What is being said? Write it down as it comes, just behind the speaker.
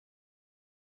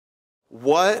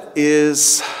What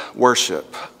is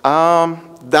worship?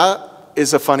 That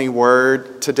is a funny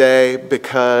word today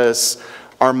because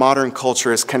our modern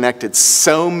culture has connected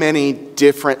so many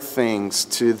different things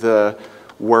to the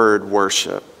word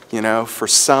worship. You know, for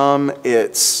some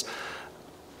it's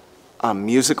a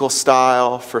musical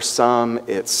style, for some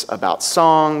it's about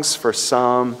songs, for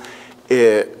some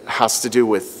it has to do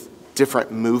with different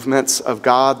movements of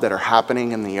God that are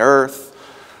happening in the earth.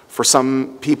 For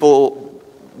some people,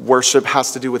 worship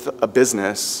has to do with a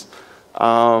business.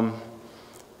 For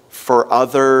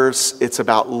others, it's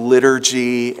about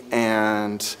liturgy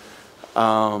and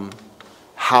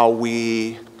how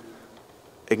we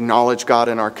acknowledge God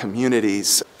in our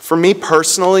communities. For me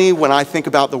personally, when I think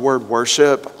about the word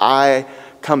worship, I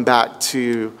come back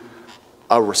to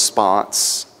a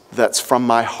response that's from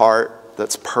my heart,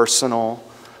 that's personal,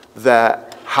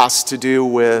 that has to do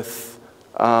with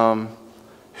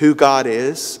who God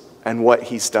is and what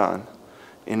he's done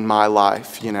in my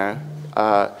life, you know.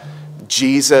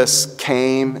 Jesus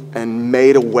came and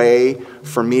made a way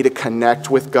for me to connect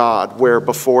with God where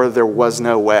before there was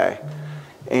no way.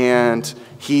 And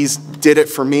he's did it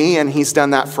for me, and he's done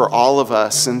that for all of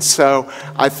us. And so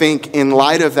I think in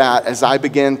light of that, as I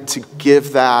begin to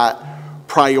give that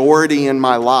priority in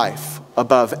my life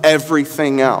above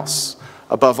everything else,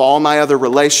 above all my other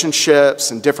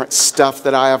relationships and different stuff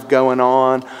that I have going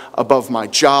on, above my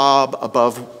job,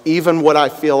 above even what I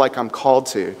feel like I'm called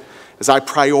to, as I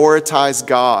prioritize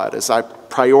God, as I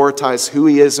prioritize who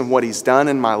he is and what he's done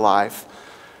in my life,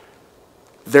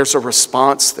 there's a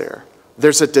response there.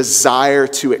 There's a desire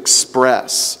to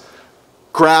express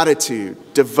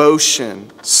gratitude,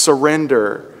 devotion,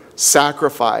 surrender,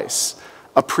 sacrifice,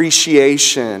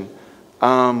 appreciation,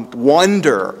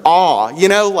 wonder, awe, you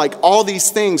know, like all these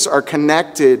things are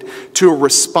connected to a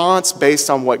response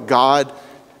based on what God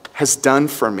has done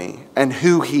for me and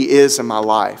who he is in my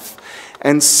life.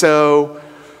 And so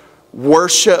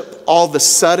worship all of a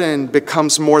sudden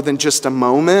becomes more than just a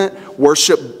moment.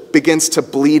 Worship begins to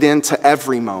bleed into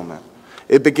every moment.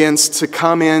 It begins to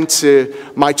come into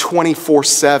my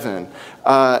 24/7,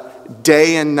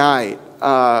 day and night.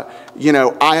 You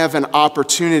know, I have an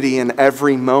opportunity in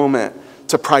every moment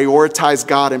to prioritize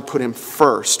God and put him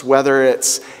first, whether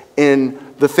it's in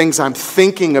the things I'm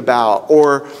thinking about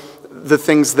or the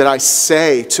things that I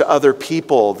say to other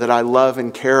people that I love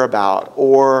and care about,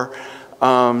 or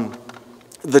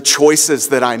the choices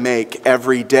that I make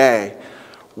every day.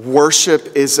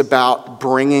 Worship is about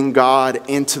bringing God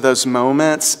into those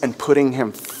moments and putting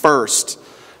him first,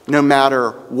 no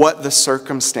matter what the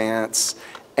circumstance.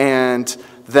 And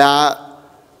that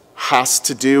has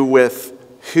to do with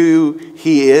who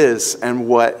he is and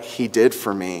what he did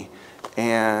for me.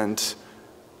 And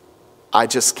I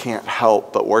just can't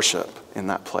help but worship in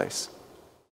that place.